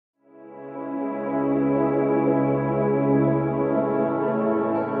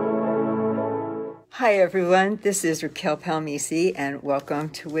Hi everyone, this is Racquel Palmisi and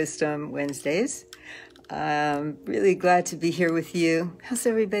welcome to Wisdom Wednesdays. I'm really glad to be here with you. How's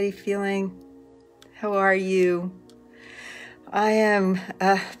everybody feeling? How are you? I am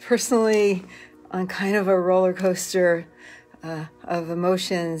personally on kind of a roller coaster of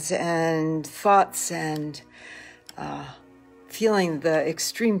emotions and thoughts and feeling the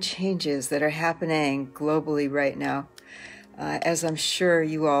extreme changes that are happening globally right now, as I'm sure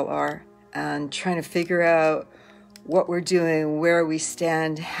you all are. And trying to figure out what we're doing, where we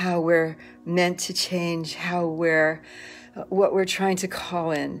stand, how we're meant to change, what we're trying to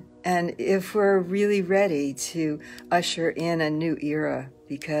call in, and if we're really ready to usher in a new era,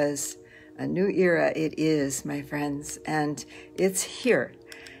 because a new era it is, my friends, and it's here.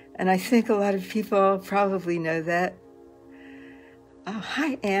 And I think a lot of people probably know that. Oh,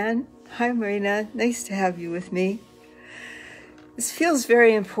 hi, Anne. Hi, Marina. Nice to have you with me. This feels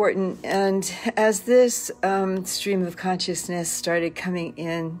very important, and as this stream of consciousness started coming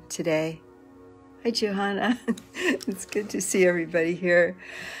in today, hi Johanna, it's good to see everybody here.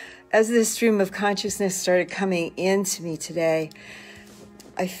 As this stream of consciousness started coming into me today,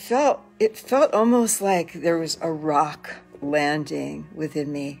 it felt almost like there was a rock landing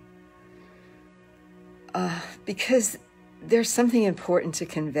within me, because there's something important to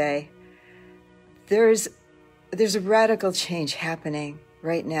convey. There's a radical change happening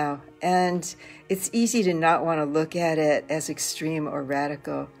right now, and it's easy to not want to look at it as extreme or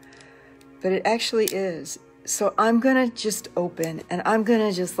radical, but it actually is. So I'm going to just open, and I'm going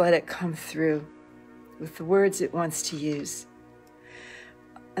to just let it come through with the words it wants to use.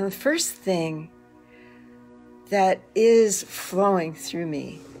 And the first thing that is flowing through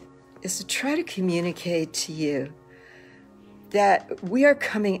me is to try to communicate to you that we are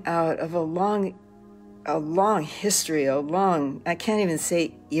coming out of a long history, I can't even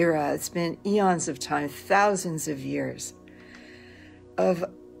say era, it's been eons of time, thousands of years of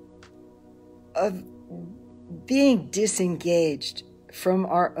being disengaged from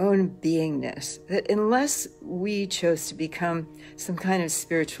our own beingness, that unless we chose to become some kind of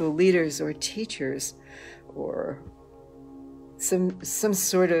spiritual leaders or teachers or some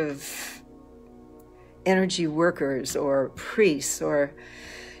sort of energy workers or priests or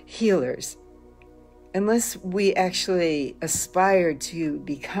healers, unless we actually aspire to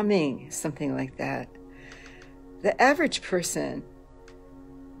becoming something like that, the average person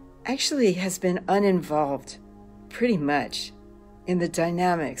actually has been uninvolved pretty much in the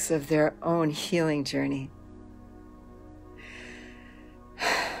dynamics of their own healing journey.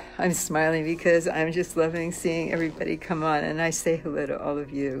 I'm smiling because I'm just loving seeing everybody come on, and I say hello to all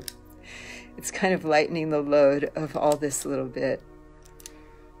of you. It's kind of lightening the load of all this a little bit.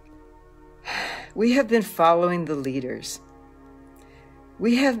 We have been following the leaders.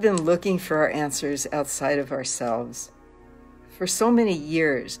 We have been looking for our answers outside of ourselves for so many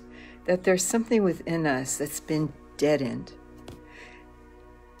years that there's something within us that's been deadened.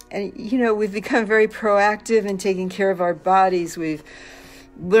 And, we've become very proactive in taking care of our bodies. We've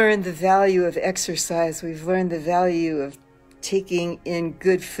learned the value of exercise. We've learned the value of taking in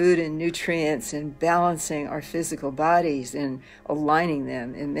good food and nutrients and balancing our physical bodies and aligning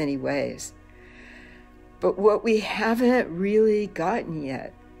them in many ways. But what we haven't really gotten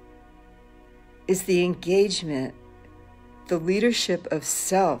yet is the engagement, the leadership of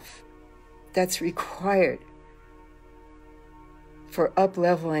self that's required for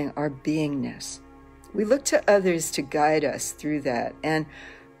up-leveling our beingness. We look to others to guide us through that, and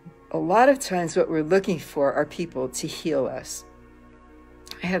a lot of times what we're looking for are people to heal us.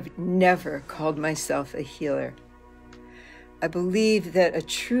 I have never called myself a healer. I believe that a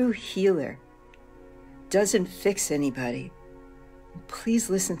true healer doesn't fix anybody. Please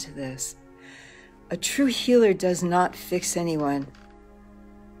listen to this. A true healer does not fix anyone.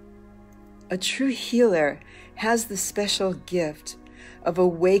 A true healer has the special gift of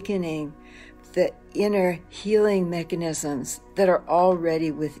awakening the inner healing mechanisms that are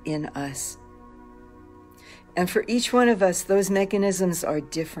already within us. And for each one of us, those mechanisms are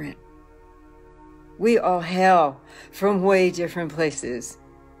different. We all hail from way different places.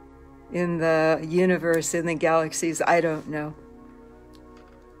 In the universe, in the galaxies, I don't know.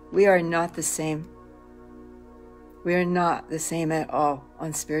 We are not the same. We are not the same at all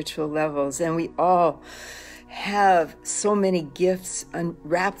on spiritual levels, and we all have so many gifts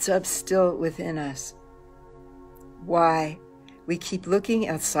wrapped up still within us. Why we keep looking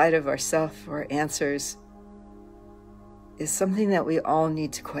outside of ourselves for answers is something that we all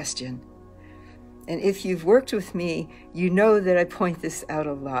need to question. And if you've worked with me, you know that I point this out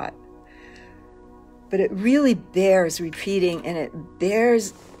a lot. But it really bears repeating, and it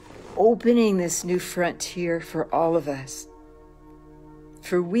bears opening this new frontier for all of us.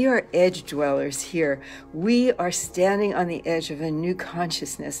 For we are edge dwellers here. We are standing on the edge of a new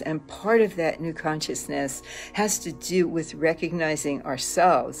consciousness, and part of that new consciousness has to do with recognizing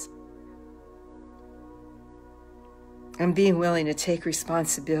ourselves and being willing to take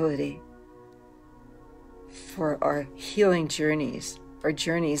responsibility for our healing journeys, our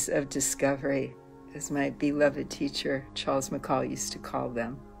journeys of discovery, as my beloved teacher Charles McCall used to call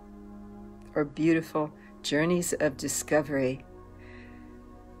them, or beautiful journeys of discovery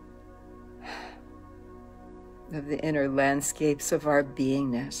of the inner landscapes of our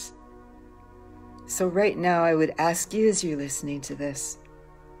beingness. So right now, I would ask you, as you're listening to this,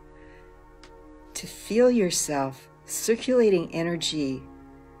 to feel yourself circulating energy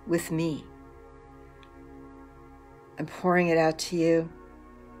with me. I'm pouring it out to you.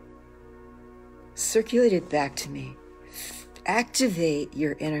 Circulate it back to me. Activate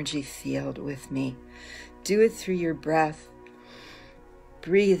your energy field with me. Do it through your breath.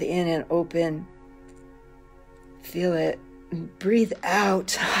 Breathe in and open. Feel it. Breathe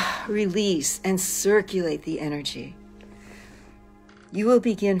out. Release and circulate the energy. You will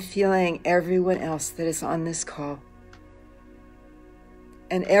begin feeling everyone else that is on this call,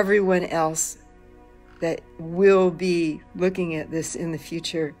 and everyone else that will be looking at this in the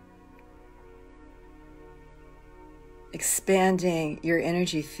future. Expanding your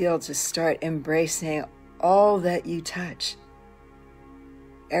energy field to start embracing all that you touch,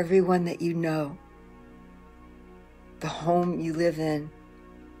 everyone that you know, the home you live in.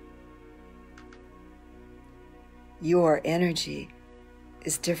 Your energy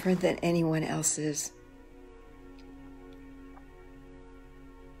is different than anyone else's.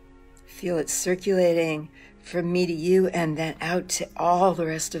 Feel it circulating from me to you and then out to all the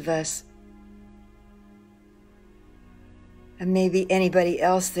rest of us. And maybe anybody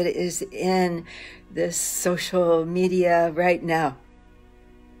else that is in this social media right now.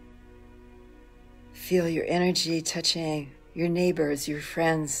 Feel your energy touching your neighbors, your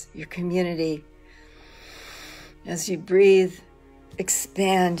friends, your community. As you breathe,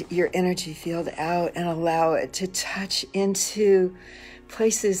 expand your energy field out and allow it to touch into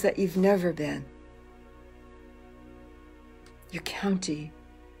places that you've never been. Your county,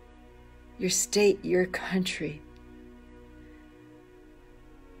 your state, your country.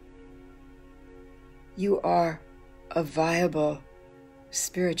 You are a viable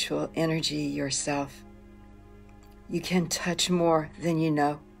spiritual energy yourself. You can touch more than you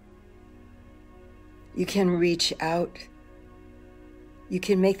know. You can reach out. You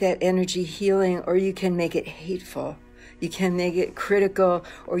can make that energy healing, or you can make it hateful. You can make it critical,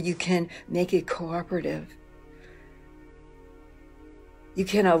 or you can make it cooperative. You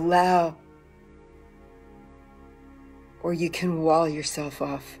can allow, or you can wall yourself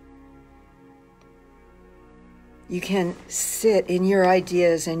off. You can sit in your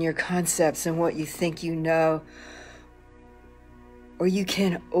ideas and your concepts and what you think you know, or you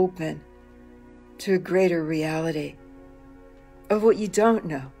can open to a greater reality of what you don't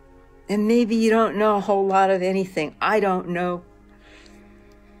know. And maybe you don't know a whole lot of anything. I don't know.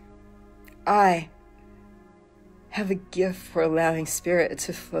 I have a gift for allowing spirit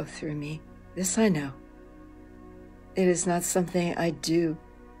to flow through me. This I know. It is not something I do.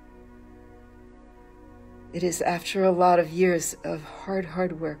 It is after a lot of years of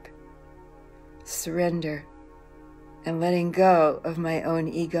hard work, surrender, and letting go of my own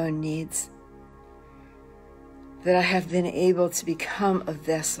ego needs that I have been able to become a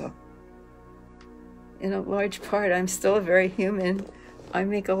vessel. In a large part, I'm still very human. I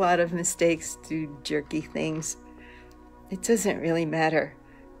make a lot of mistakes, do jerky things. It doesn't really matter,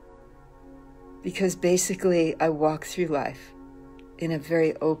 because basically I walk through life in a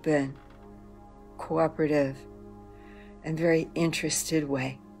very open, cooperative, and very interested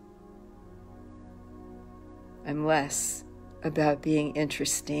way. I'm less about being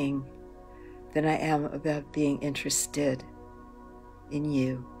interesting than I am about being interested in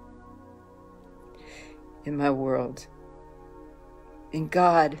you, in my world, in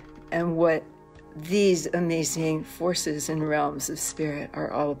God, and what these amazing forces and realms of spirit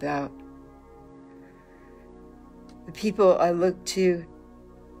are all about. The people I look to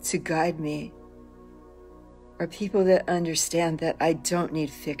guide me are people that understand that I don't need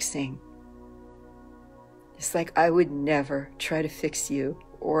fixing. It's like I would never try to fix you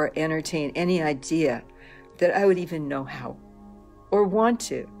or entertain any idea that I would even know how or want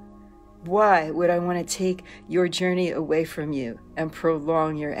to. Why would I want to take your journey away from you and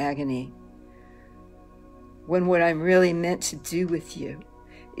prolong your agony, when what I'm really meant to do with you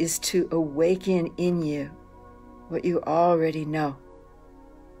is to awaken in you what you already know?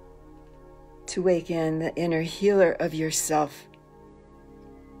 to awaken the inner healer of yourself.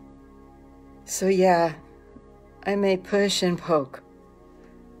 So yeah, I may push and poke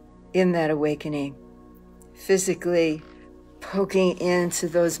in that awakening, physically poking into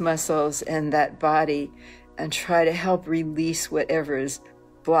those muscles and that body and try to help release whatever is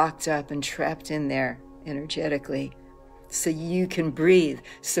blocked up and trapped in there energetically, so you can breathe,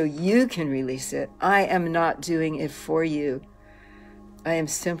 so you can release it. I am not doing it for you. I am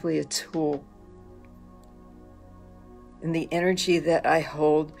simply a tool. And the energy that I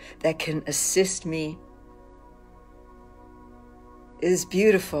hold that can assist me is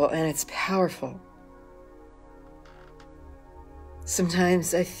beautiful and it's powerful.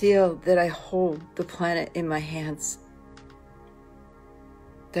 Sometimes I feel that I hold the planet in my hands.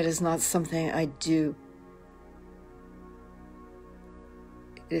 That is not something I do.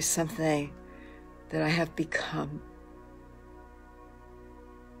 It is something that I have become.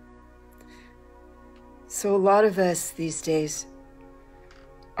 So a lot of us these days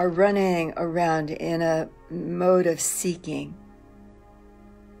are running around in a mode of seeking.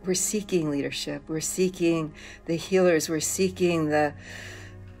 We're seeking leadership. We're seeking the healers. We're seeking the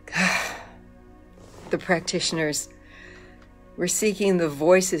practitioners. We're seeking the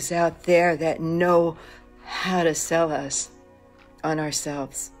voices out there that know how to sell us on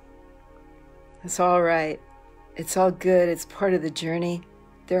ourselves. It's all right. It's all good. It's part of the journey.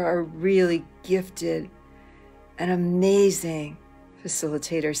 There are really gifted and amazing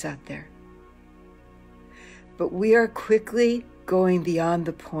facilitators out there. But we are quickly going beyond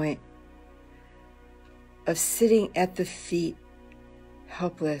the point of sitting at the feet,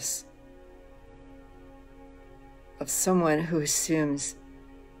 helpless, of someone who assumes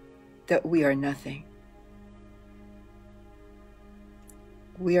that we are nothing.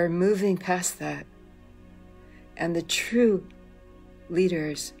 We are moving past that, and the true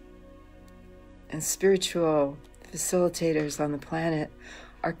leaders and spiritual facilitators on the planet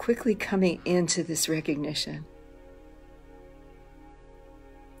are quickly coming into this recognition.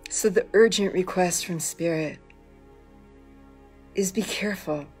 So the urgent request from Spirit is be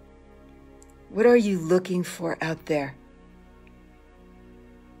careful. What are you looking for out there?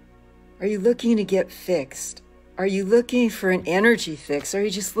 Are you looking to get fixed? Are you looking for an energy fix? Are you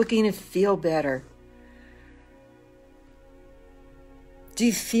just looking to feel better? Do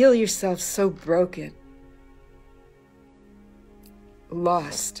you feel yourself so broken,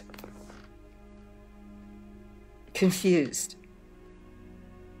 lost, confused,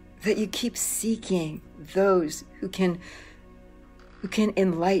 that you keep seeking those who can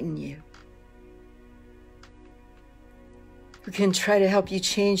enlighten you, who can try to help you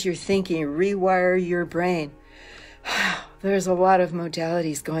change your thinking, rewire your brain? There's a lot of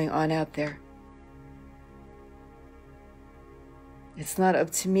modalities going on out there. It's not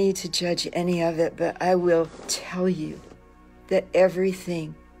up to me to judge any of it, but I will tell you that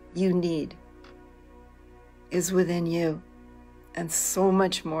everything you need is within you, and so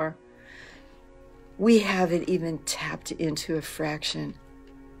much more. We haven't even tapped into a fraction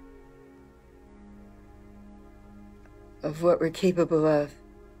of what we're capable of.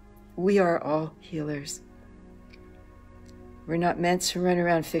 We are all healers. We're not meant to run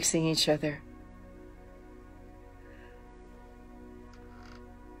around fixing each other.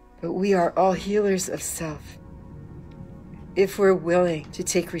 But we are all healers of self, if we're willing to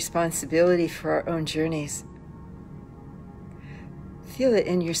take responsibility for our own journeys. Feel it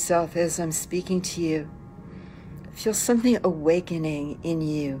in yourself as I'm speaking to you. Feel something awakening in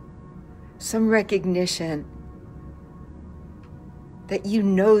you, some recognition that you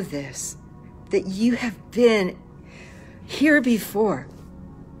know this, that you have been here before.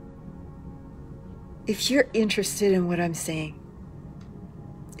 If you're interested in what I'm saying,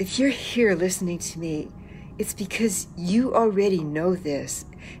 if you're here listening to me, it's because you already know this,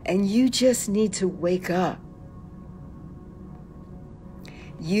 and you just need to wake up.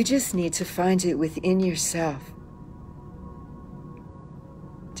 You just need to find it within yourself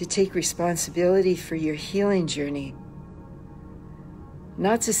to take responsibility for your healing journey,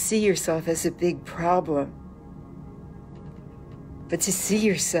 not to see yourself as a big problem, but to see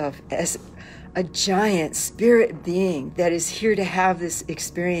yourself as a giant spirit being that is here to have this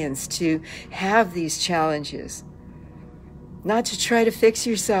experience, to have these challenges, not to try to fix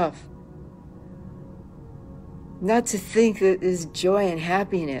yourself, not to think that this joy and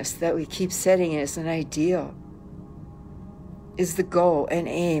happiness that we keep setting as an ideal is the goal and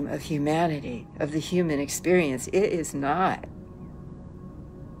aim of humanity, of the human experience. It is not.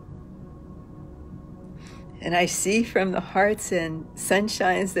 And I see from the hearts and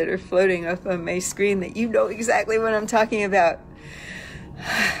sunshines that are floating up on my screen that you know exactly what I'm talking about.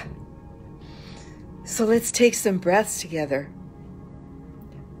 So let's take some breaths together.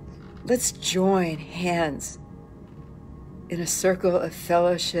 Let's join hands in a circle of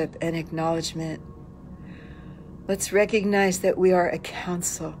fellowship and acknowledgement. Let's recognize that we are a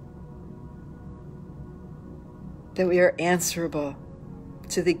council, that we are answerable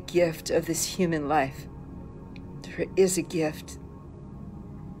to the gift of this human life. There is a gift.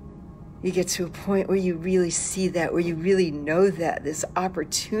 You get to a point where you really see that, where you really know that this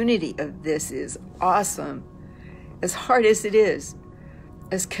opportunity of this is awesome. As hard as it is,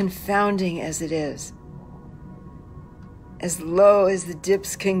 as confounding as it is, as low as the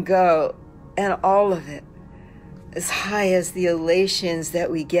dips can go, and all of it, as high as the elations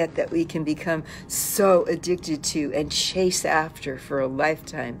that we get that we can become so addicted to and chase after for a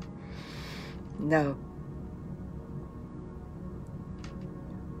lifetime. No.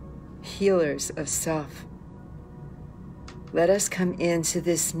 Healers of self, let us come into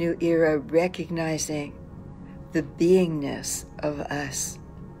this new era recognizing the beingness of us,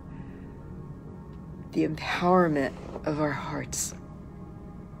 the empowerment of our hearts,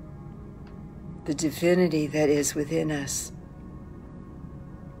 the divinity that is within us.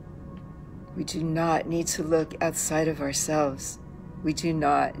 We do not need to look outside of ourselves. We do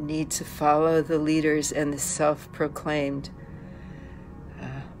not need to follow the leaders and the self-proclaimed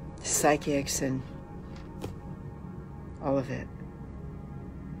psychics and all of it.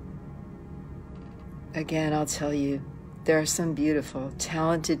 Again, I'll tell you, there are some beautiful,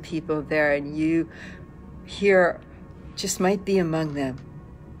 talented people there, and you here just might be among them.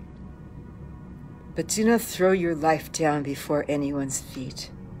 But do not throw your life down before anyone's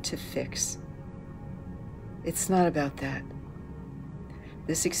feet to fix. It's not about that.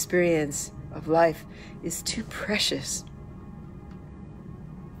 This experience of life is too precious.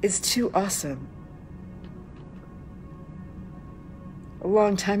 It's too awesome. A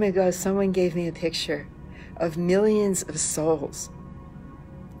long time ago, someone gave me a picture of millions of souls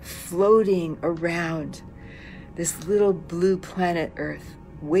floating around this little blue planet Earth,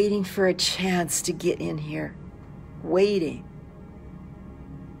 waiting for a chance to get in here, waiting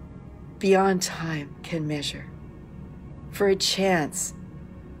beyond time can measure, for a chance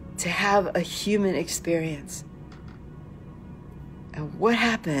to have a human experience. And what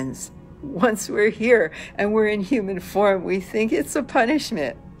happens once we're here and we're in human form? We think it's a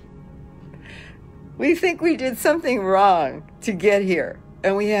punishment. We think we did something wrong to get here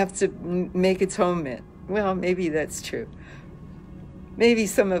and we have to make atonement. Well, maybe that's true. Maybe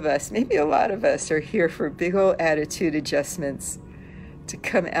some of us, maybe a lot of us are here for big old attitude adjustments, to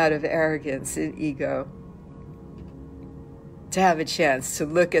come out of arrogance and ego, to have a chance to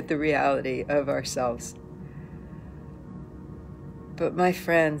look at the reality of ourselves. But my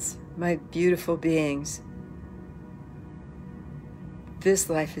friends, my beautiful beings, this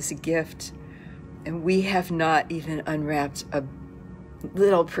life is a gift, and we have not even unwrapped a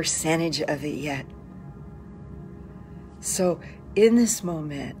little percentage of it yet. So in this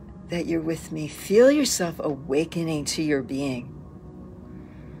moment that you're with me, feel yourself awakening to your being.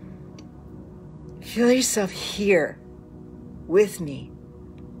 Feel yourself here with me.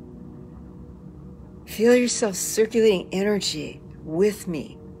 Feel yourself circulating energy with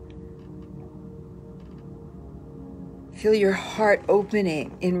me. Feel your heart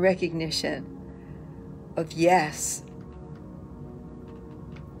opening in recognition of yes.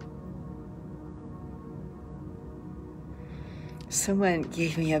 Someone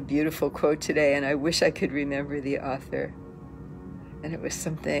gave me a beautiful quote today, and I wish I could remember the author. And it was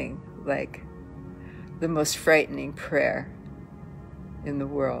something like, the most frightening prayer in the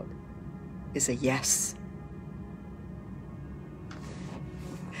world is a yes.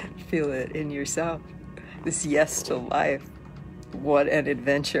 Feel it in yourself. This yes to life. What an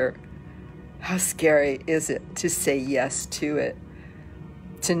adventure. How scary is it to say yes to it?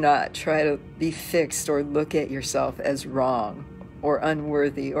 To not try to be fixed or look at yourself as wrong or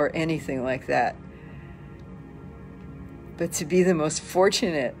unworthy or anything like that. But to be the most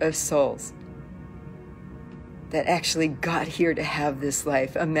fortunate of souls that actually got here to have this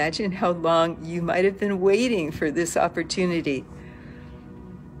life. Imagine how long you might have been waiting for this opportunity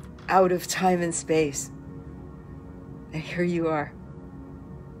out of time and space. And here you are.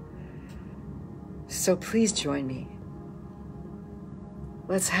 So please join me.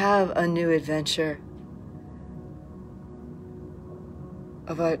 Let's have a new adventure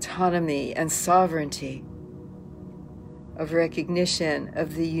of autonomy and sovereignty, of recognition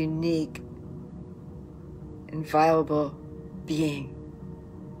of the unique, inviolable being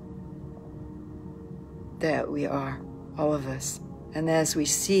that we are, all of us. And as we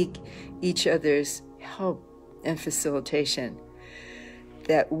seek each other's help and facilitation,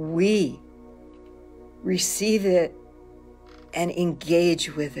 that we receive it and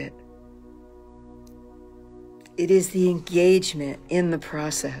engage with it. It is the engagement in the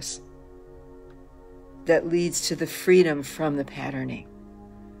process that leads to the freedom from the patterning.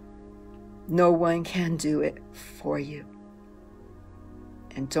 No one can do it for you.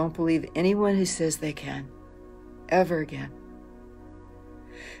 And don't believe anyone who says they can, ever again.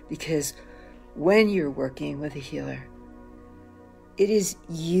 Because when you're working with a healer, it is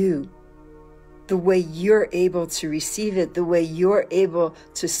you, the way you're able to receive it, the way you're able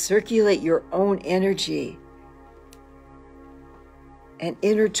to circulate your own energy and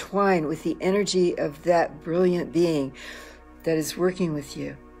intertwine with the energy of that brilliant being that is working with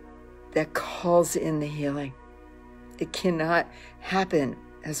you, that calls in the healing. It cannot happen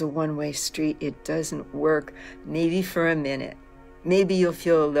as a one-way street. It doesn't work, maybe for a minute. Maybe you'll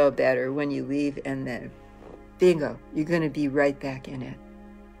feel a little better when you leave, and then bingo, you're going to be right back in it.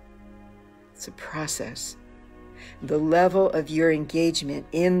 It's a process. The level of your engagement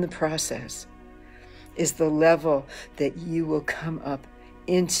in the process is the level that you will come up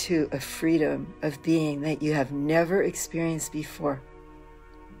into a freedom of being that you have never experienced before.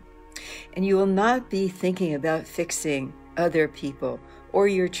 And you will not be thinking about fixing other people or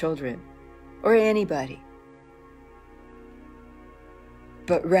your children or anybody,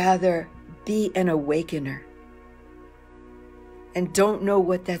 but rather be an awakener. And don't know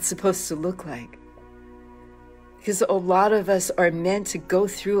what that's supposed to look like. Because a lot of us are meant to go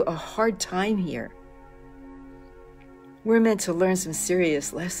through a hard time here. We're meant to learn some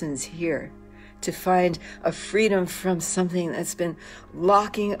serious lessons here, to find a freedom from something that's been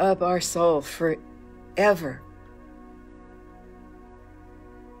locking up our soul forever.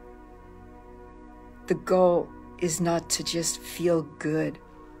 The goal is not to just feel good,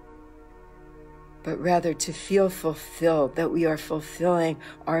 but rather to feel fulfilled, that we are fulfilling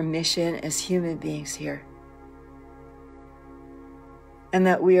our mission as human beings here. And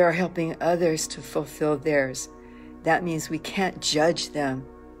that we are helping others to fulfill theirs. That means we can't judge them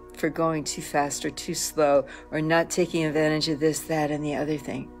for going too fast or too slow or not taking advantage of this, that, and the other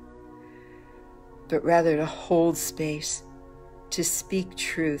thing. But rather to hold space, to speak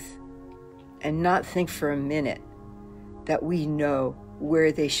truth, and not think for a minute that we know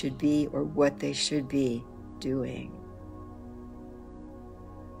where they should be or what they should be doing.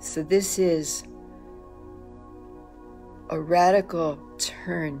 So this is a radical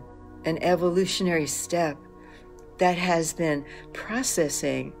turn, an evolutionary step that has been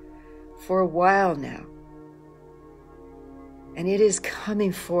processing for a while now. And it is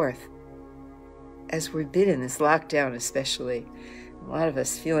coming forth as we've been in this lockdown, especially. A lot of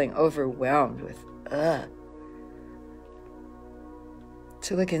us feeling overwhelmed with,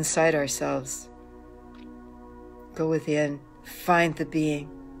 to look inside ourselves, go within, find the being,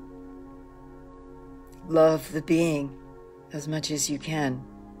 love the being as much as you can,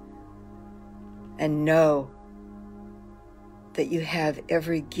 and know that you have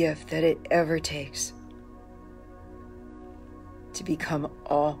every gift that it ever takes to become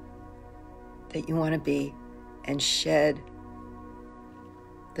all that you want to be and shed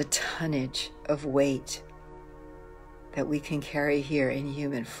the tonnage of weight that we can carry here in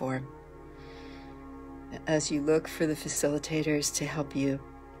human form. As you look for the facilitators to help you,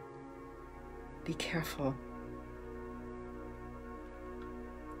 be careful.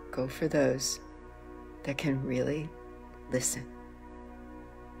 Go for those that can really listen.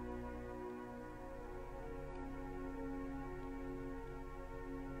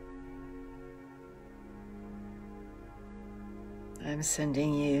 I'm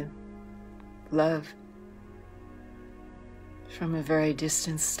sending you love from a very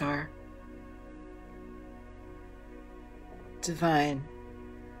distant star. Divine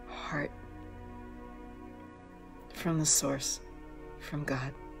heart from the source, from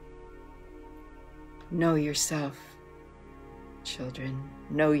God. Know yourself, children.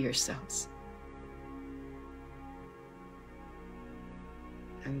 Know yourselves.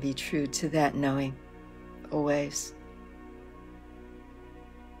 And be true to that knowing always.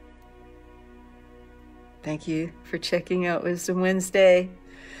 Thank you for checking out Wisdom Wednesday.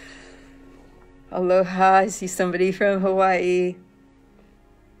 Aloha, I see somebody from Hawaii.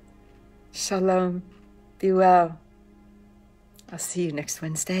 Shalom, be well. I'll see you next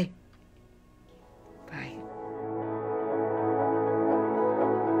Wednesday.